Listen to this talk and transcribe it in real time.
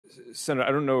Senator,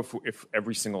 I don't know if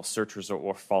every single search result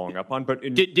we're following up on, but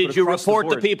did you report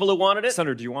the people who wanted it?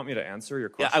 Senator, do you want me to answer your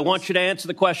question? Yeah, I want you to answer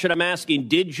the question I'm asking.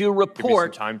 Did you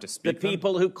report the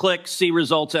people who click see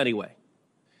results anyway?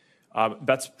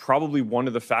 That's probably one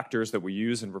of the factors that we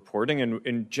use in reporting. And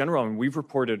in general, I mean, we've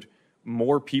reported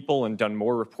more people and done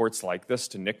more reports like this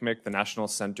to NCMEC, the National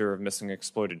Center of Missing and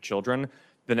Exploited Children,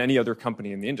 than any other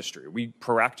company in the industry. We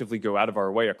proactively go out of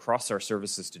our way across our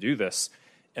services to do this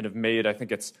and have made, I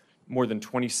think it's more than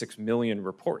 26 million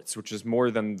reports, which is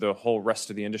more than the whole rest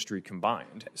of the industry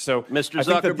combined. So, Mr.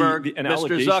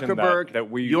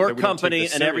 Zuckerberg, your company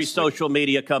and every social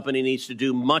media company needs to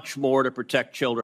do much more to protect children.